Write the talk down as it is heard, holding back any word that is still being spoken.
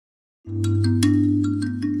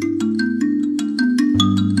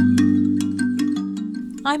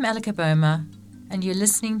I'm Elika Boma, and you're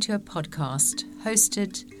listening to a podcast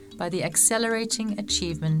hosted by the Accelerating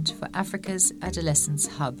Achievement for Africa's Adolescence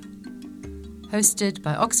Hub, hosted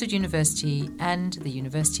by Oxford University and the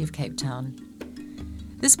University of Cape Town.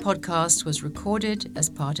 This podcast was recorded as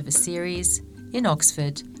part of a series in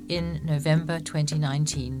Oxford in November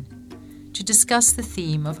 2019 to discuss the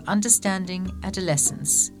theme of understanding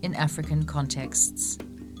adolescence in African contexts.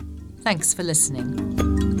 Thanks for listening.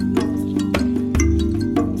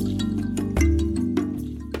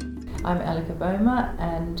 I'm Elika Boma,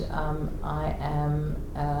 and I am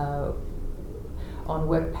on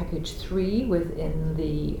work package 3 within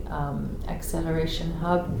the Acceleration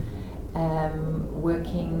Hub,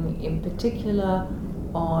 working in particular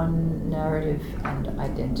on narrative and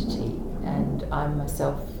identity. And I'm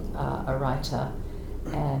myself a writer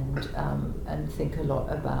and think a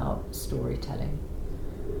lot about storytelling.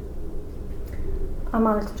 I'm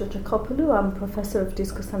Alex Georgiakopoulou. I'm Professor of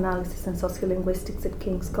Discourse Analysis and Sociolinguistics at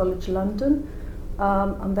King's College London.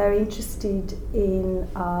 I'm very interested in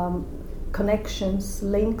connections,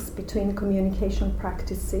 links between communication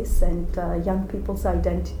practices and young people's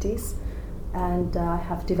identities. And I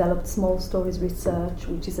have developed small stories research,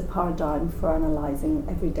 which is a paradigm for analysing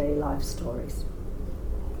everyday life stories.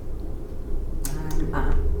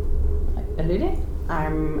 Alude?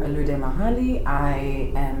 I'm Alude Mahali.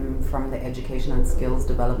 I am from the Education and Skills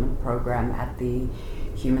Development Program at the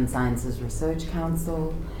Human Sciences Research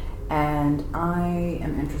Council, and I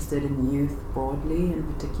am interested in youth broadly, in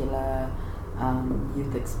particular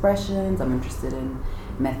youth expressions. I'm interested in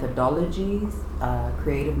methodologies,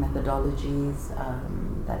 creative methodologies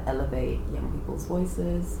that elevate young people's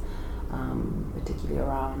voices, particularly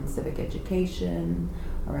around civic education,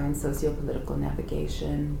 around socio-political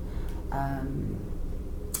navigation,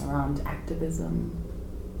 around activism.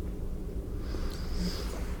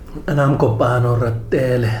 And I'm Kopano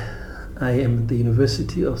Ratele. I am at the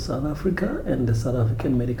University of South Africa and the South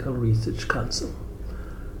African Medical Research Council.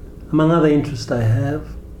 Among other interests I have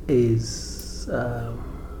is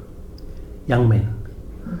young men.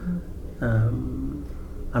 Mm-hmm.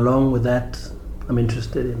 Along with that, I'm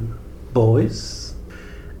interested in boys.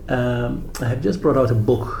 I have just brought out a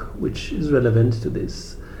book which is relevant to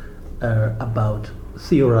this, about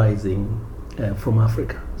theorizing from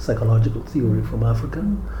Africa, psychological theory from Africa.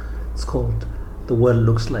 It's called The World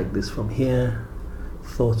Looks Like This From Here,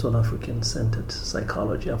 Thoughts on African-Centered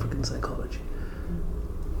Psychology, African Psychology.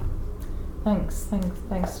 Thanks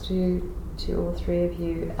to all three of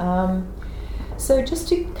you. So just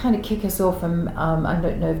to kind of kick us off, I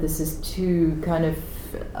don't know if this is too kind of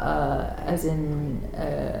as in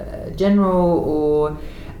general or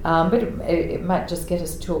but it might just get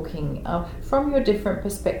us talking from your different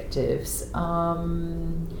perspectives.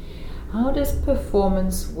 How does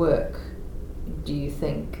performance work, do you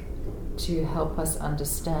think, to help us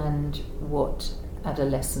understand what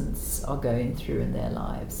adolescents are going through in their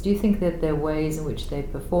lives? Do you think that there are ways in which they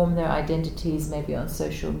perform their identities, maybe on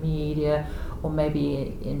social media or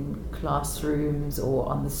maybe in classrooms or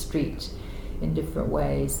on the street in different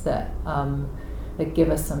ways that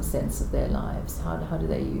give us some sense of their lives? How do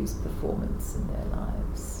they use performance in their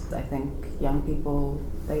lives? I think young people,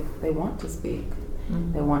 they want to speak.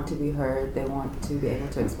 Mm-hmm. They want to be heard. They want to be able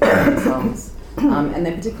to express themselves. And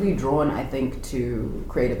they're particularly drawn, I think, to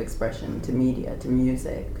creative expression, to media, to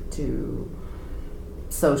music, to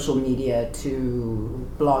social media, to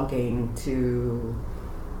blogging, to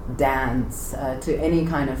dance, to any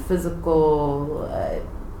kind of physical,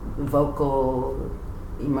 vocal,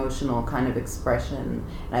 emotional kind of expression.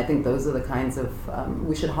 And I think those are the kinds of,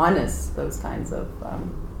 we should harness those kinds of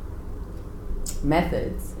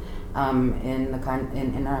methods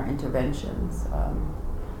in our interventions.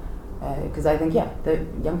 Because I think, the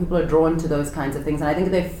young people are drawn to those kinds of things, and I think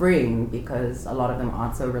they're freeing because a lot of them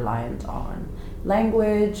aren't so reliant on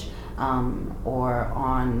language or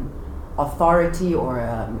on authority, or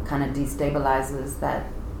kind of destabilizes that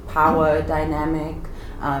power dynamic.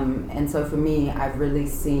 And so for me, I've really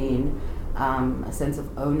seen a sense of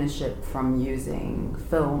ownership from using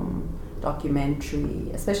film, documentary,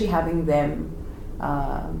 especially having them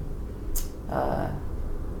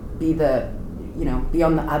be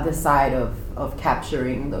on the other side of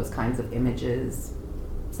capturing those kinds of images,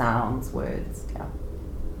 sounds, words. Yeah.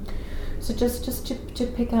 So just to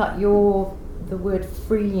pick out the word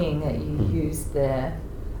freeing that you used there,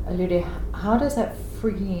 Alude, how does that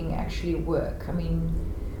freeing actually work? I mean,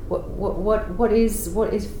 what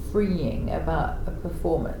is freeing about a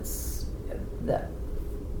performance? That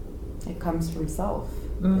it comes from self.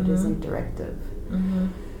 Mm-hmm. It isn't directive. Mm-hmm.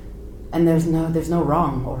 and there's no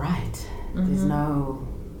wrong or right. Mm-hmm.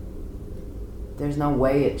 There's no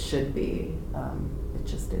way it should be. It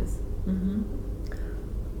just is. Mm-hmm.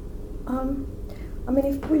 I mean,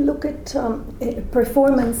 if we look at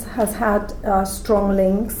performance, has had strong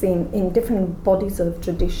links in different bodies of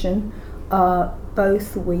tradition,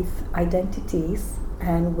 both with identities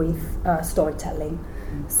and with storytelling.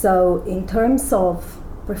 So, in terms of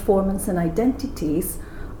performance and identities,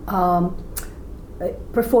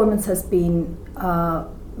 performance has been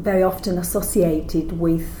very often associated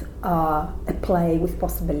with a play with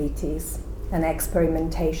possibilities and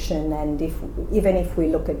experimentation. And even if we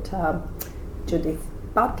look at Judith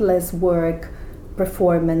Butler's work,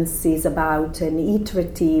 performance is about an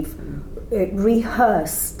iterative,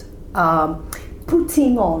 rehearsed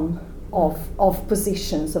putting on of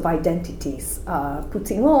positions, of identities,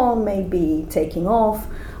 putting on, maybe taking off,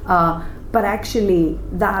 but actually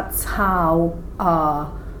that's how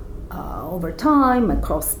over time,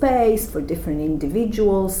 across space, for different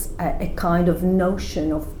individuals, a kind of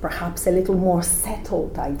notion of perhaps a little more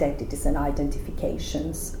settled identities and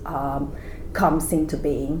identifications comes into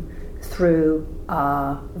being through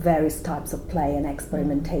various types of play and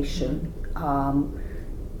experimentation,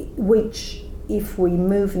 which, if we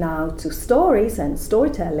move now to stories and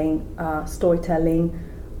storytelling, storytelling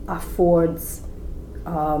affords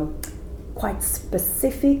quite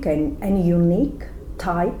specific and unique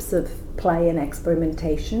types of play and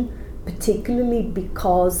experimentation, particularly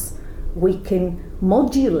because we can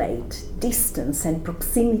modulate distance and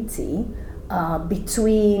proximity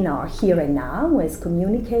between our here and now as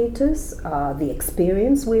communicators, the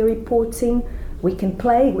experience we're reporting. We can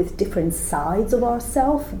play with different sides of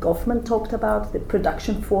ourselves. Goffman talked about the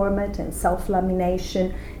production format and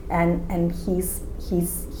self-lamination, and his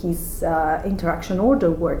interaction order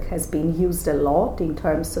work has been used a lot in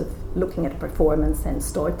terms of looking at performance and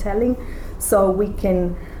storytelling. So we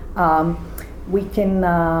can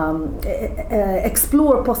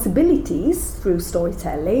explore possibilities through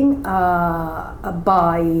storytelling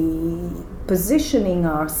by positioning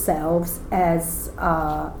ourselves as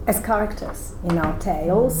characters in our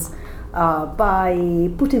tales, by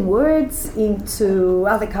putting words into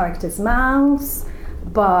other characters' mouths,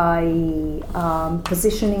 by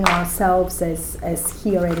positioning ourselves as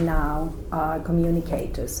here and now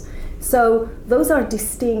communicators. So those are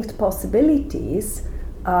distinct possibilities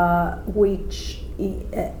which,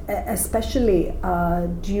 especially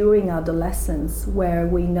during adolescence, where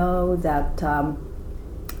we know that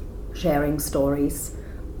sharing stories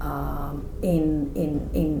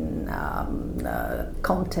in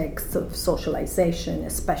contexts of socialization,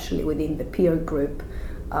 especially within the peer group,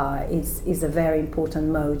 is a very important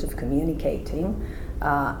mode of communicating.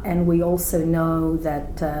 And we also know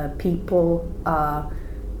that people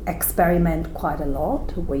experiment quite a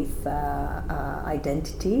lot with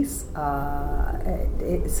identities.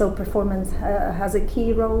 So performance has a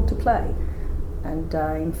key role to play. And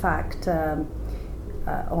in fact,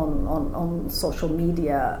 on social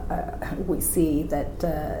media, we see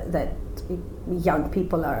that young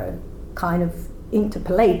people are kind of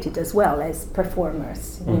interpolated as well as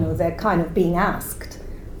performers. You know, they're kind of being asked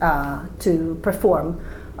to perform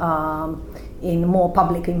in more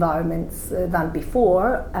public environments than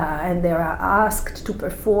before, and they are asked to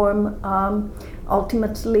perform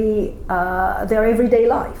ultimately their everyday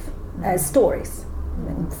life as stories.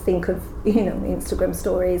 And think of Instagram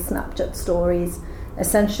stories, Snapchat stories.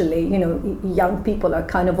 Essentially, young people are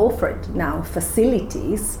kind of offered now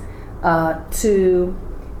facilities to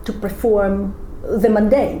perform the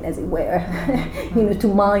mundane, as it were, to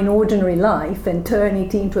mine ordinary life and turn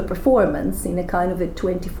it into a performance in a kind of a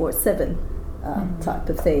 24/7 type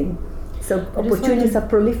of thing. So opportunities are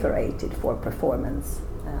proliferated for performance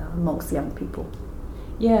amongst young people.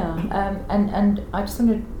 Yeah, and I just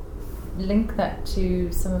want to link that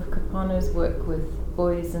to some of Capano's work with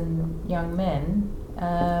boys and young men.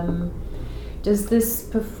 Does this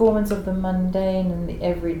performance of the mundane and the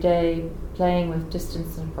everyday, playing with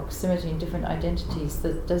distance and proximity and different identities,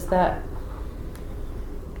 do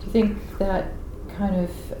you think that kind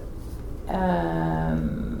of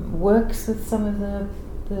works with some of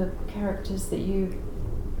the characters that you're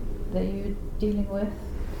dealing with?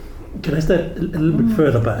 Can I start a little bit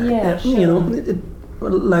further back? Yeah, sure.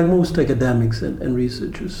 Like most academics and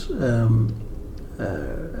researchers,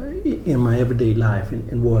 in my everyday life,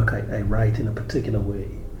 in work, I write in a particular way.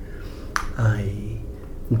 I'm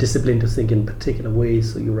disciplined to think in particular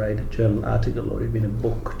ways. So you write a journal article or even a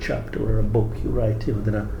book chapter or a book, you write,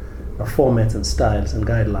 there are formats and styles and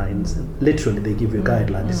guidelines. And literally, they give you a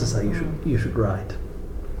guideline. This is how you should write.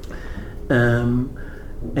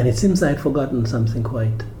 And it seems I had forgotten something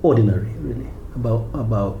quite ordinary, really,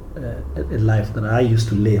 about a life that I used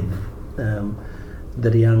to live,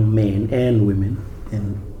 that young men and women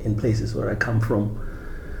in places where I come from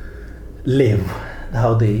live,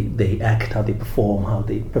 how they act, how they perform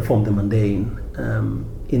the mundane.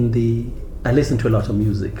 I listen to a lot of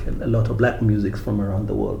music, a lot of black music from around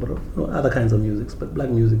the world, but other kinds of music, but black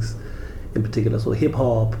music in particular. So hip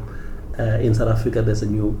hop. In South Africa, there's a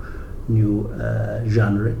new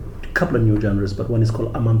genre, a couple of new genres, but one is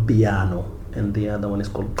called Amapiano, and the other one is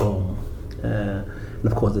called Gqom. And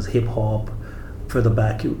of course, there's hip hop. Further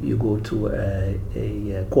back, you go to a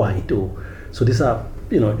Kwaito. So these are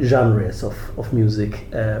genres of music,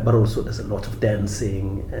 but also there's a lot of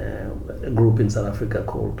dancing. A group in South Africa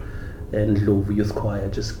called Ndlovu Youth Choir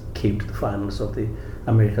just came to the finals of the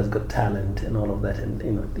America's Got Talent and all of that, and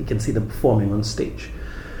you can see them performing on stage.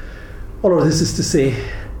 All of this is to say,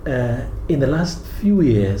 in the last few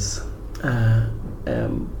years,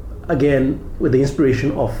 again, with the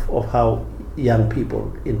inspiration of how young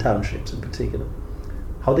people in townships in particular,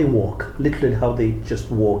 how they walk, literally how they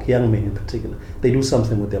just walk, young men in particular, they do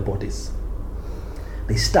something with their bodies.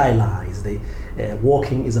 They stylize,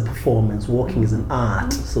 walking is a performance, walking is an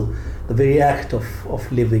art. So the very act of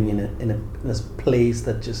living in a place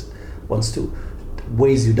that just wants to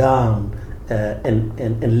weighs you down,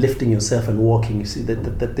 and lifting yourself and walking, you see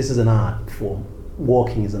that this is an art form.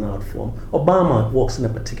 Walking is an art form. Obama walks in a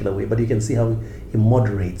particular way, but you can see how he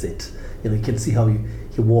moderates it. You can see how he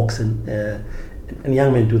walks, and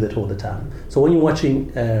young men do that all the time. So when you're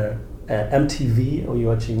watching MTV, or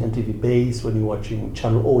you're watching MTV Base, when you're watching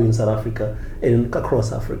Channel O in South Africa and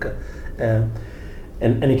across Africa,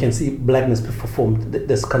 and you can see blackness performed.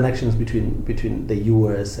 There's connections between the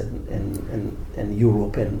US and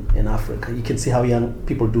Europe and Africa. You can see how young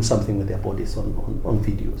people do something with their bodies on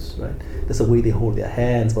videos, right? There's a way they hold their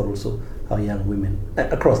hands, but also how young women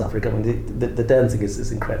across Africa, I mean, the dancing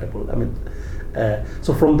is incredible. I mean,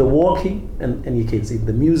 so from the walking and you can see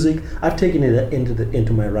the music, I've taken it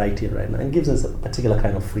into my writing right now, and gives us a particular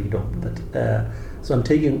kind of freedom. So I'm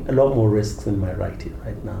taking a lot more risks in my writing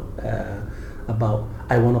right now. About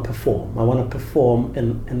I want to perform,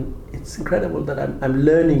 and it's incredible that I'm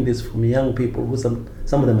learning this from young people who some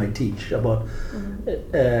of them I teach about,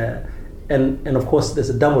 and of course there's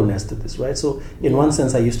a doubleness to this, right? So in one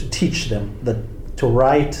sense I used to teach them that to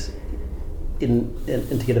write and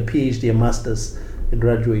to get a PhD, a master's, a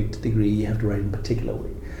graduate degree, you have to write in a particular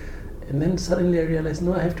way, and then suddenly I realized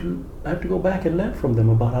no, I have to go back and learn from them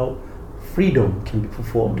about how freedom can be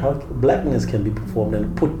performed, how blackness can be performed,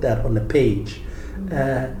 and put that on the page.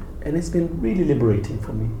 And it's been really liberating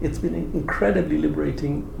for me. It's been incredibly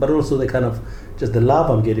liberating, but also the kind of just the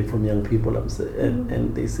love I'm getting from young people.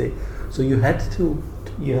 And they say, so you had to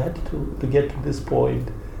get to this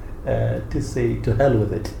point to say to hell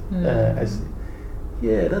with it. I say,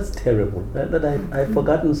 yeah, that's terrible. That I've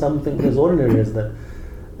forgotten something as ordinary as that.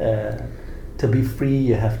 To be free,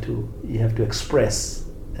 you have to express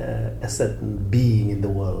a certain being in the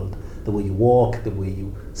world, the way you walk, the way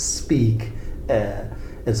you speak,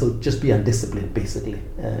 and so just be undisciplined, basically.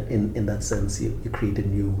 In that sense, you create a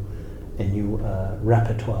new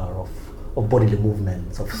repertoire of bodily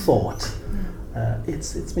movements, of thought.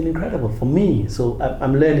 It's been incredible for me. So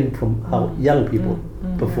I'm learning from how young people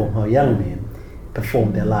perform, how young men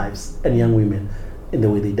perform their lives, and young women in the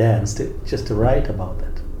way they dance, to write about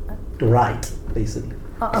that, to write, basically.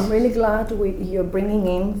 I'm really glad you're bringing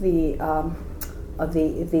in the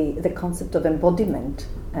concept of embodiment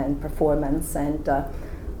and performance, and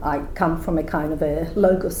I come from a kind of a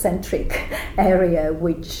logocentric area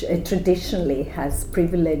which traditionally has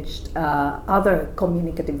privileged other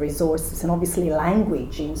communicative resources and obviously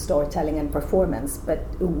language in storytelling and performance, but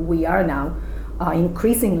we are now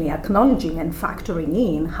increasingly acknowledging and factoring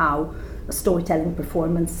in how storytelling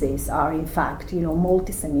performances are in fact,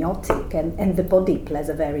 multisemiotic, and the body plays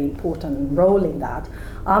a very important role in that.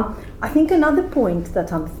 I think another point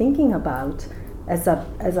that I'm thinking about as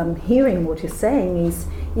I'm hearing what you're saying is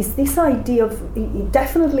this idea of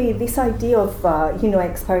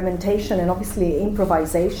experimentation and obviously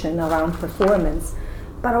improvisation around performance,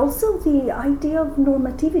 but also the idea of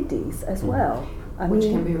normativities as well. Which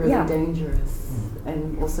can be really dangerous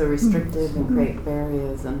and also restrictive and create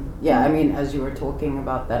barriers. And as you were talking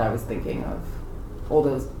about that, I was thinking of all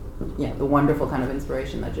those, the wonderful kind of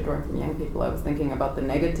inspiration that you're drawing from young people. I was thinking about the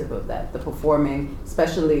negative of that, the performing,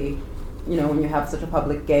 especially, when you have such a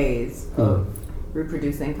public gaze of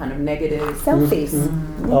reproducing kind of negative selfies.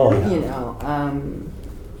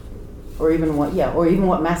 Or even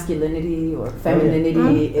what masculinity or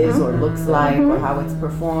femininity is or looks like, or how it's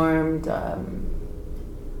performed.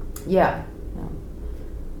 Yeah.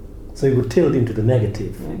 So you would tilt into the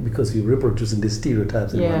negative Yeah. because you're reproducing these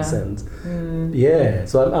stereotypes in Yeah. one sense. Yeah,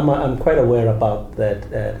 so I'm quite aware about that.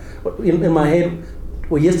 In my head,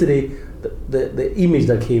 well, yesterday, the image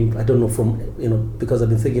that came, I don't know from, because I've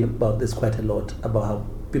been thinking about this quite a lot, about how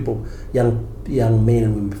people, young men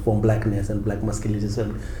and women perform blackness and black masculinities,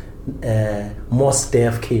 and Mos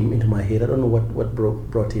Def came into my head. I don't know what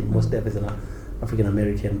brought him. Mos Def is an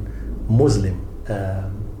African-American Muslim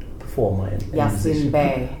performer. And Yasin musician.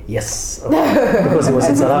 Bey. Yes, because he was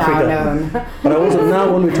in South Africa. Known. But I also,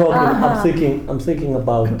 now when we're talking, I'm thinking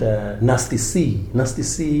about Nasty C. Nasty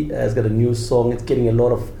C has got a new song. It's getting a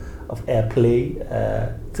lot of airplay.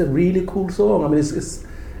 It's a really cool song. I mean, it's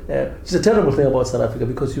a terrible thing about South Africa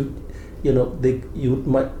because we're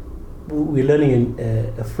learning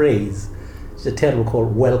a phrase. It's a term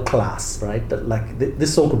called world class, right? That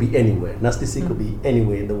this song could be anywhere. Nasty C could be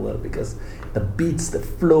anywhere in the world because the beats, the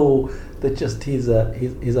flow, that just he's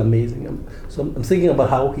amazing. So I'm thinking about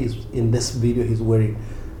how he's in this video. He's wearing,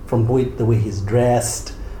 from the way he's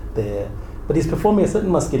dressed, but he's performing a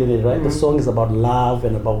certain masculinity, right? The song is about love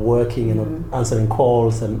and about working and answering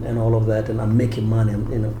calls and all of that, and I'm making money.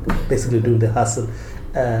 I'm basically doing the hustle.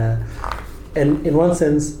 And in one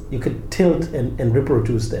sense, you could tilt and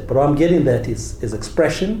reproduce that. But what I'm getting that is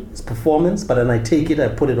expression, it's performance, but then I take it, I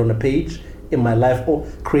put it on a page in my life, or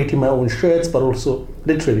creating my own shirts, but also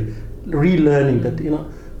literally relearning that,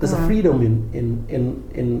 there's a freedom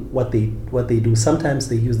in what they do. Sometimes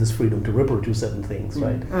they use this freedom to reproduce certain things,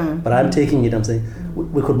 right? But I'm taking it, I'm saying,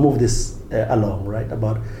 we could move this along, right?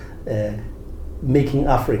 About making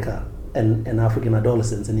Africa and African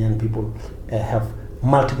adolescents and young people have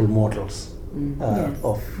multiple models.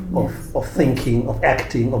 Of thinking, of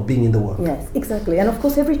acting, of being in the world. Yes, exactly. And of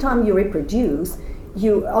course, every time you reproduce,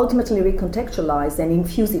 you ultimately recontextualize and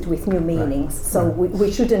infuse it with new meanings. Right. So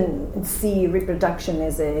we shouldn't see reproduction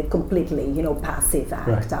as a completely, passive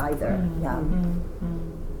act either.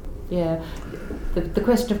 Yeah. The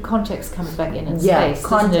question of context comes back in and Yeah, space.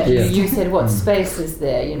 context. Isn't it? Yeah. You said what space is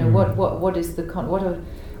there? What is the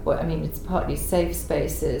I mean, it's partly safe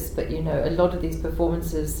spaces, but a lot of these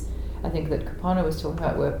performances, I think that Kapana was talking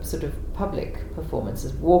about, were sort of public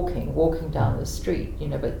performances, walking down the street,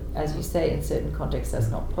 but as you say, in certain contexts that's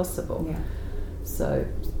not possible. Yeah. So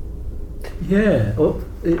yeah. Well,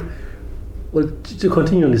 to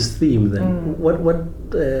continue on this theme, then, what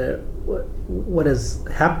has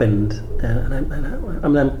happened? And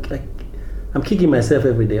I'm kicking myself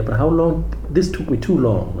every day. But how long? This took me too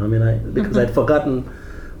long. I mean, because I'd forgotten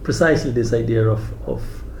precisely this idea of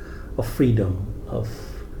freedom, of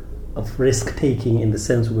risk taking, in the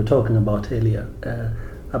sense we were talking about earlier,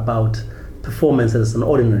 about performance as an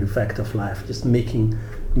ordinary fact of life, just making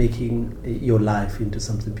your life into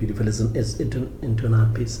something beautiful, into an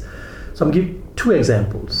art piece. So I'm giving two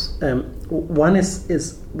examples. One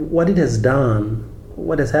is what it has done.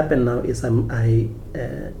 What has happened now is and I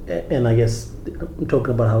guess I'm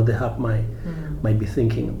talking about how the hub might be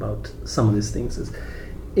thinking about some of these things.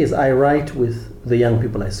 Is I write with the young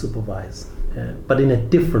people I supervise, but in a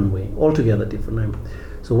different way, altogether different.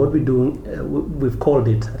 So what we're doing, we've called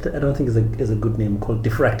it, I don't think it's a good name, called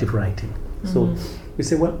diffractive writing. So we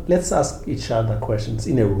say, well, let's ask each other questions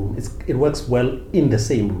in a room. It works well in the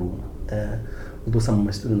same room, although some of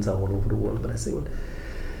my students are all over the world. But I say, well,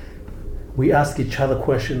 we ask each other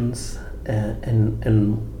questions,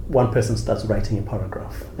 and one person starts writing a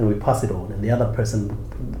paragraph, and we pass it on, and the other person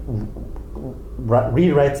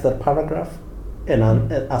rewrites that paragraph and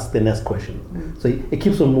ask the next question. So it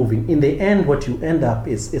keeps on moving. In the end, what you end up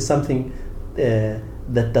is something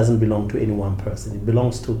that doesn't belong to any one person.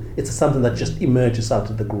 It's something that just emerges out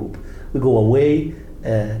of the group. We go away,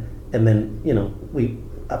 and then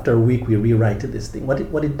after a week we rewrite this thing.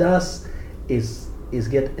 What it does is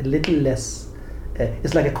get a little less.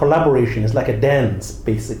 It's like a collaboration. It's like a dance,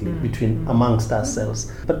 basically, amongst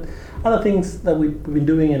ourselves. But other things that we've been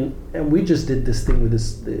doing, and we just did this thing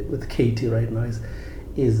with Katie right now,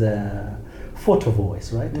 is photo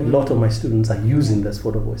voice, right? A lot of my students are using this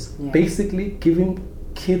photo voice. Yeah. Basically, giving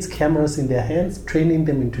kids cameras in their hands, training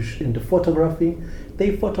them into photography.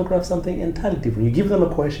 They photograph something entirely different. You give them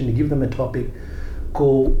a question, you give them a topic,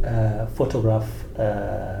 go photograph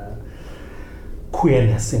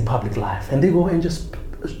queerness in public life, and they go and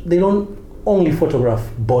they don't only photograph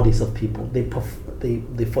bodies of people.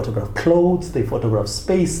 They photograph clothes, they photograph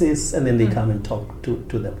spaces, and then they come and talk to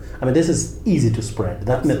them. I mean, this is easy to spread.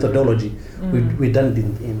 That methodology, we've done it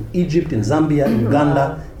in Egypt, in Zambia, in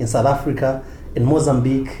Uganda, in South Africa, in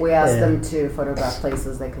Mozambique. We ask them to photograph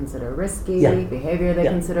places they consider risky, behavior they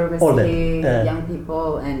consider all risky, that. young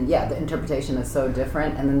people, and the interpretation is so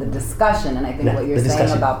different. And then the discussion, and I think what you're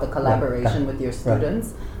saying about the collaboration with your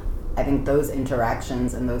students, I think those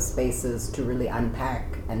interactions and those spaces to really unpack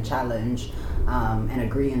and challenge and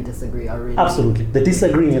agree and disagree are really absolutely the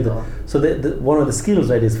disagreeing. So the one of the skills,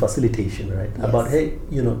 right, is facilitation, right? Yes. About, hey,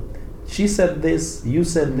 she said this, you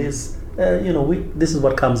said this. This is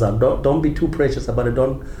what comes out. Don't be too precious about it.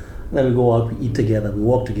 Then we go out, we eat together, we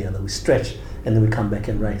walk together, we stretch, and then we come back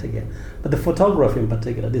and write again. But the photography in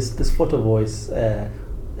particular, this photo voice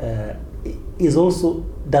is also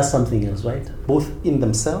does something else, right? Both in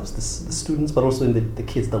themselves, the students, but also in the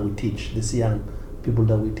kids that we teach, these young people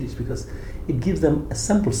that we teach, because it gives them a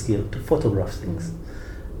simple skill to photograph things,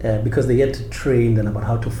 because they get to train them about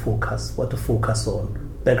how to focus, what to focus on,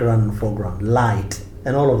 background and foreground, light,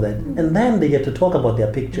 and all of that, and then they get to talk about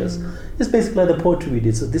their pictures. It's basically like the poetry we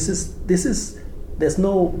did. So this is there's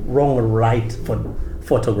no wrong or right for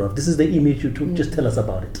photograph. This is the image you took. Just tell us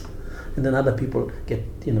about it, and then other people get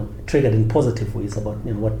triggered in positive ways about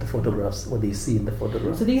what the photographs, what they see in the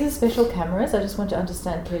photographs. So these are special cameras. I just want to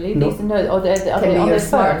understand clearly. No. These are on their phones. It can be a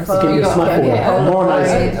smartphone. More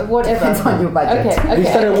nice. Whatever. Depends on your budget. Okay. We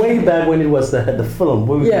started way back when it was the film.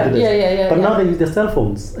 Where we could do this. But now they use their cell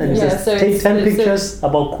phones and just take 10 pictures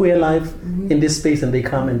about queer life in this space, and they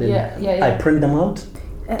come and then I print them out.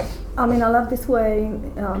 I love this way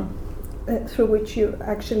through which you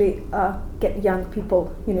actually get young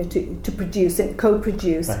people, to produce and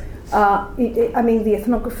co-produce. Right. The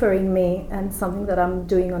ethnographer in me, and something that I'm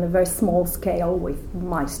doing on a very small scale with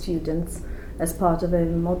my students as part of a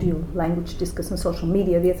module, language, discourse and social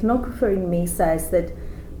media, the ethnographer in me says that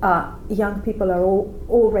young people are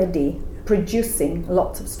already producing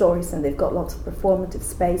lots of stories, and they've got lots of performative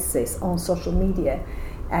spaces on social media,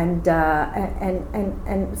 and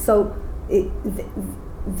so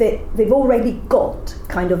they've already got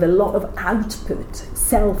kind of a lot of output,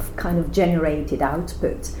 self kind of generated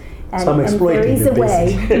output. And, so I'm exploiting there is a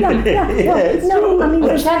way.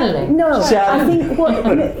 Channeling. No, I think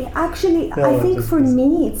I think for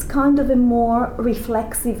me it's kind of a more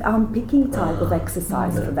reflexive, unpicking type of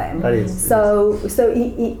exercise for them. So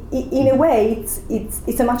in a way,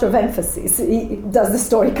 it's a matter of emphasis. Does the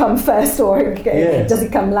story come first, or does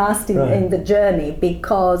it come last in the journey?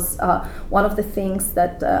 Because one of the things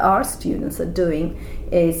that our students are doing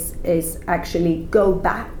is actually go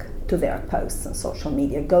back to their posts on social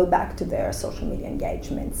media, go back to their social media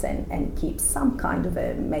engagements and keep some kind of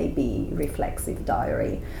a maybe reflexive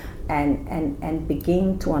diary and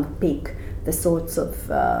begin to unpick the sorts of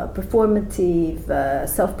performative,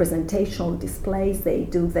 self-presentational displays they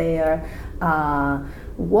do there,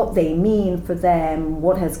 what they mean for them,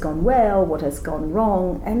 what has gone well, what has gone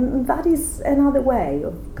wrong, and that is another way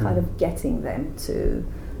of kind of getting them to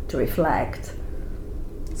reflect.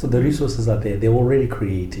 So the resources are there. They're already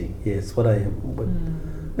creating. Yes, what I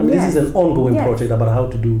am. This is an ongoing project about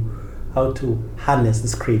how to harness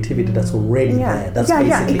this creativity that's already there. That's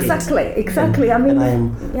basically exactly.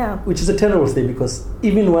 Which is a terrible thing, because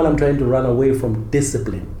even while I'm trying to run away from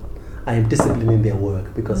discipline, I am disciplined in their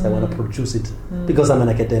work because I want to produce it. Because I'm an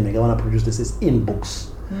academic, I want to produce this in books.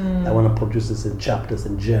 I want to produce this in chapters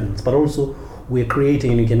and journals, but also we're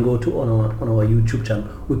creating, and you can go to on our YouTube channel,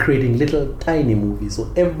 we're creating little tiny movies. So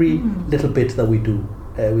every little bit that we do,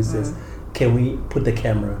 we says, can we put the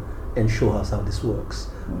camera and show us how this works?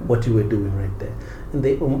 What you were doing right there. And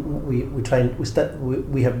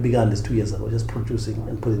we have begun this 2 years ago, just producing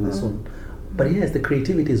and putting this on. But yes, the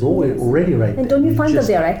creativity is already right there. And don't you find that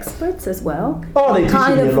they're experts as well? Oh, they teach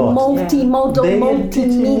me a lot. Multi-modal,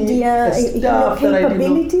 multimedia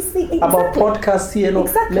capabilities. About podcasts here.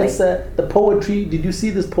 Let's the poetry. Did you see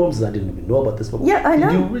this poems? I didn't even know about this poem. Yeah, I know.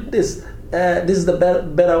 Did you read this? This is the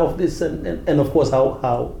better of this, and of course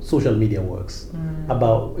how social media works.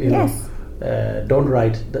 About don't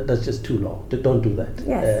write. That's just too long. Don't do that.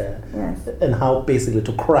 Yes. And how basically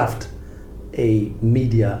to craft a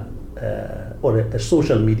media. Or a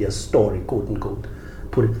social media story, quote unquote.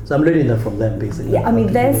 So I'm learning that from them, basically. Yeah,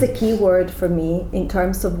 there's a key word for me in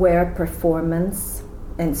terms of where performance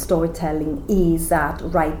and storytelling is at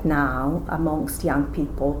right now amongst young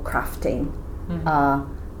people crafting.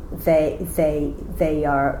 They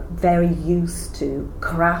are very used to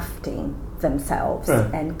crafting themselves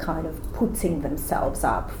and kind of putting themselves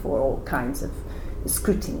up for all kinds of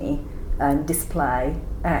scrutiny and display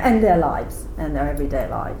and their lives and their everyday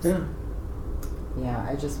lives. Yeah,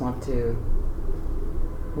 I just want to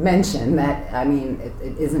mention that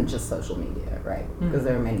it isn't just social media, right? Because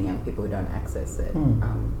there are many young people who don't access it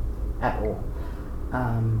at all.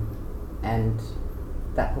 and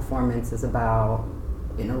that performance is about,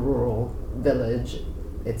 in a rural village,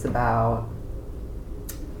 it's about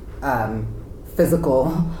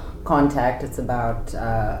physical contact. It's about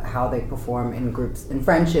how they perform in groups, in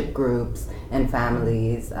friendship groups and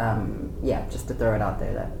families. Just to throw it out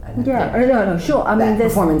there, that I no, sure. I mean,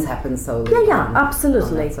 performance happens solely.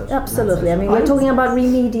 Absolutely. I mean, we're talking about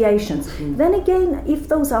remediations. Then again, if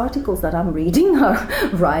those articles that I'm reading are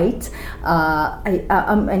right,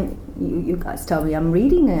 and you guys tell me I'm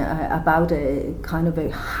reading about a kind of a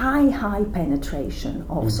high penetration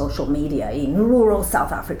of social media in rural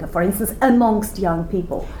South Africa, for instance, amongst young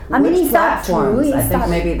people. I mean, is that true? I think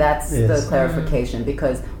maybe that's the clarification,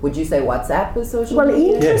 because would you say WhatsApp is social media?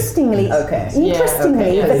 Well, interestingly,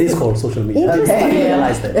 it is called social media.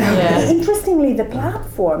 Interestingly, the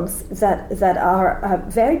platforms that are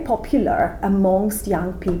very popular amongst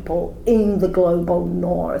young people in the global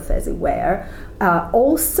north, as it were,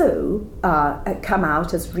 also come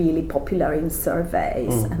out as really popular in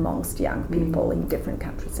surveys amongst young people in different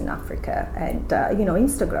countries in Africa, and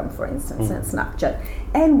Instagram, for instance, and Snapchat,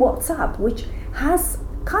 and WhatsApp, which has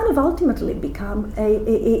kind of ultimately become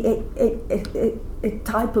a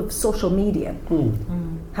type of social media,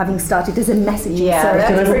 having started as a messaging service.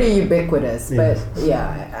 That's pretty ubiquitous. But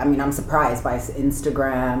I mean, I'm surprised by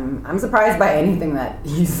Instagram. I'm surprised by anything that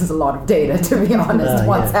uses a lot of data, to be honest.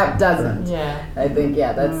 WhatsApp doesn't. I think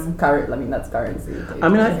that's current. I mean, that's currency. I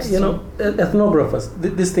mean, ethnographers.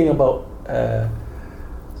 This thing about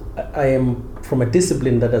I am from a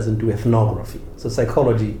discipline that doesn't do ethnography. So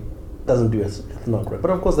psychology doesn't do ethnography.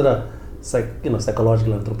 But of course, there are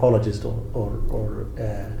psychological anthropologists or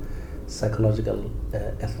psychological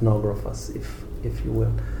ethnographers, if you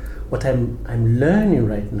will. What I'm learning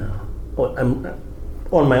right now, or I'm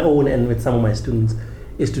on my own and with some of my students,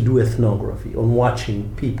 is to do ethnography on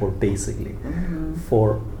watching people, basically,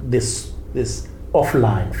 for this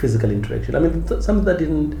offline physical interaction. I mean, something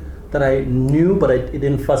that I knew, but it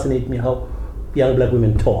didn't fascinate me, how young black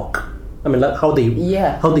women talk. I mean, like how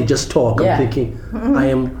they just talk. I'm thinking,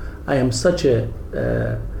 I am such a.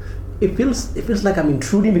 It feels like I'm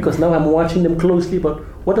intruding, because now I'm watching them closely. But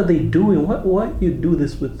what are they doing? Why you do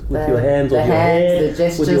this with your hands, or your head,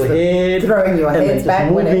 with your head, throwing your head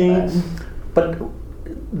back, moving? But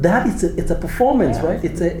that it's a performance, right?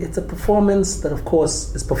 It's a performance that, of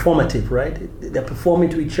course, is performative, right? They're performing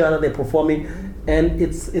to each other. They're performing, and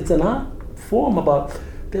it's an art form about.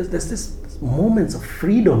 There's this moments of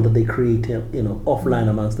freedom that they create, offline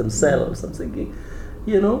amongst themselves. I'm thinking,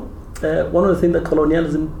 one of the things that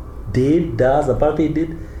colonialism does, apartheid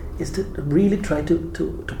did, is to really try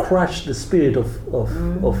to crush the spirit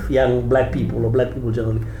of young black people, or black people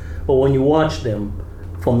generally. But when you watch them,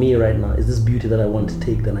 for me right now, is this beauty that I want to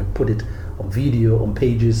take, then I put it on video, on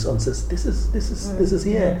pages, on says this is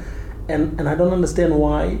here, and I don't understand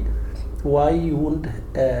why you wouldn't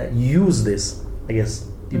use this. I guess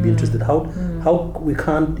you'd be interested how we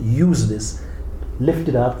can't use this, lift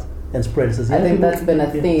it up and spread it. I think that's been a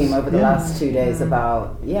theme over the last 2 days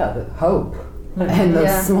about the hope and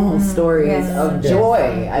those small stories of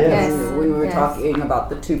joy. I mean, when we were talking about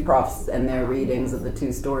the two profs and their readings of the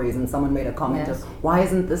two stories, and someone made a comment of, why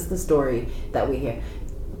isn't this the story that we hear?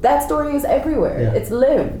 That story is everywhere. Yeah. It's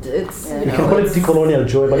lived. It's you can call it decolonial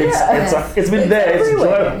joy, but it's been there. It's joy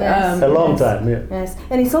a long time. Yeah. Yes,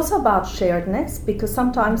 and it's also about sharedness, because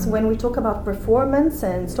sometimes when we talk about performance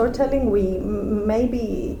and storytelling, we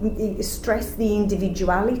maybe stress the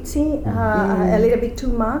individuality a little bit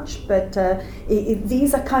too much. But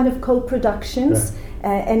these are kind of co-productions.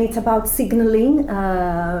 And it's about signaling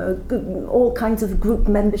all kinds of group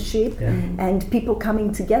membership and people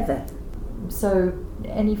coming together. So,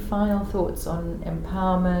 any final thoughts on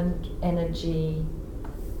empowerment, energy,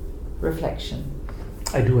 reflection?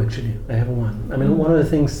 I do, actually. I have one. I mean, one of the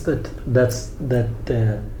things that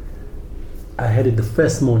I had it the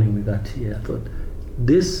first morning we got here. I thought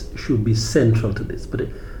this should be central to this, but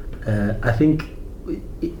I think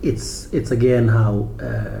it's again how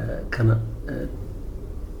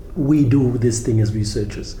we do this thing as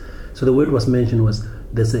researchers. So the word was mentioned was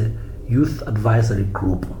there's a youth advisory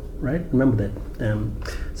group. Right? Remember that?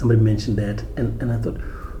 Somebody mentioned that, and I thought,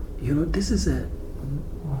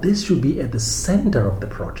 this should be at the center of the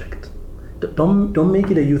project. Don't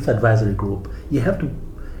make it a youth advisory group. You have to,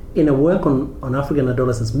 in a work on African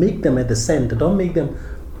adolescents, make them at the center. Don't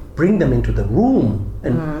bring them into the room.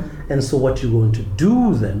 And so what you're going to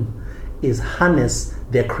do then is harness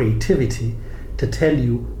their creativity to tell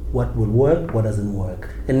you what will work, what doesn't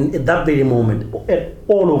work. And at that very moment,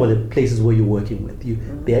 all over the places where you're working with,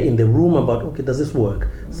 they are in the room about, okay, does this work?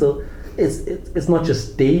 So it's not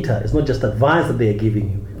just data, it's not just advice that they are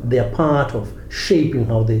giving you. They are part of shaping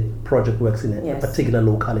how the project works in a particular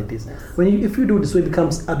localities. If you do this, it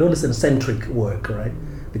becomes adolescent-centric work, right?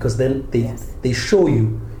 Because then they show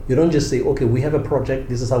you. You don't just say, okay, we have a project,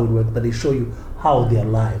 this is how it works, but they show you how their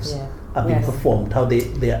lives are being performed, how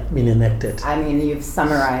they are being enacted. I mean, you've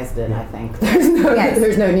summarized it, I think.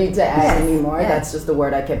 There's no need to add any more. That's just the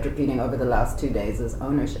word I kept repeating over the last 2 days is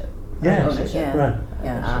ownership. Ownership. Right.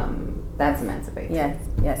 That's emancipating.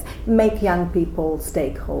 Yes. Make young people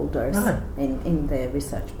stakeholders in the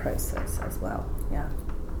research process as well. Yeah.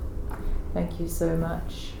 Thank you so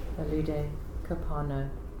much, Alude, Kopano,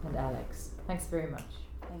 and Alex. Thanks very much.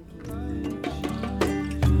 Thank you.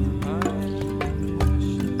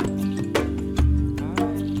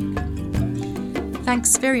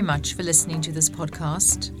 Thanks very much for listening to this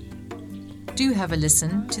podcast. Do have a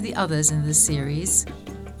listen to the others in this series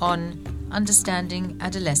on understanding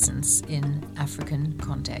adolescence in African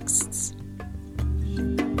contexts.